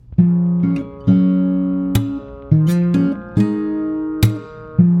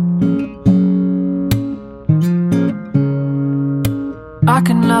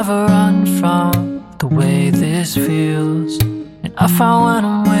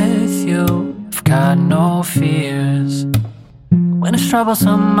got no fears. When it's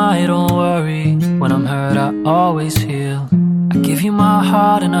troublesome, I don't worry. When I'm hurt, I always heal. I give you my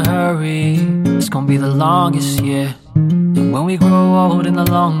heart in a hurry. It's gonna be the longest year. And when we grow old in the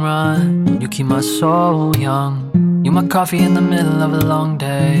long run, you keep my soul young. You my coffee in the middle of a long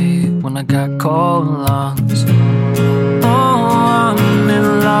day when I got cold lungs. Oh, I'm in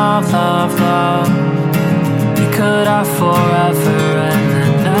love, love, love. We could have forever and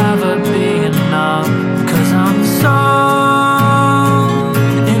then never be enough. 'Cause I'm so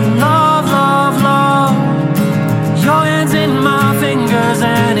in love, love, love. Your hands in my fingers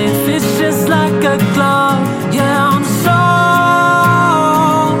and it fits just like a glove. Yeah, I'm so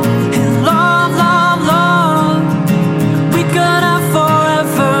in love, love, love. We could have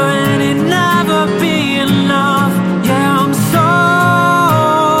forever and it never be enough. Yeah, I'm so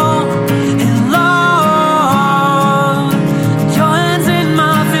in love. Your hands in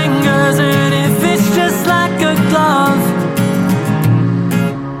my fingers and it fits just like a glove.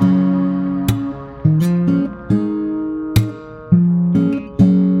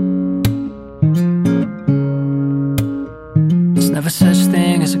 There's never such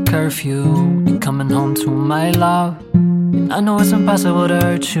thing as a curfew. You're coming home to my love. And I know it's impossible to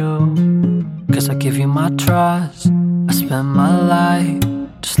hurt you, 'cause I give you my trust. I spend my life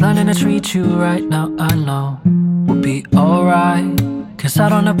just learning to treat you right. Now I know we'll be alright, 'cause I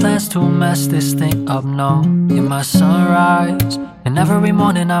don't have plans to mess this thing up, no. You're my sunrise, and every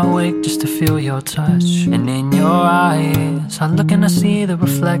morning I wake just to feel your touch. And in your eyes I look and I see the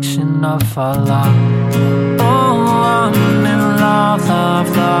reflection of our love. Oh, I'm in love, love,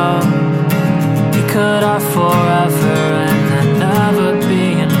 love. We could have forever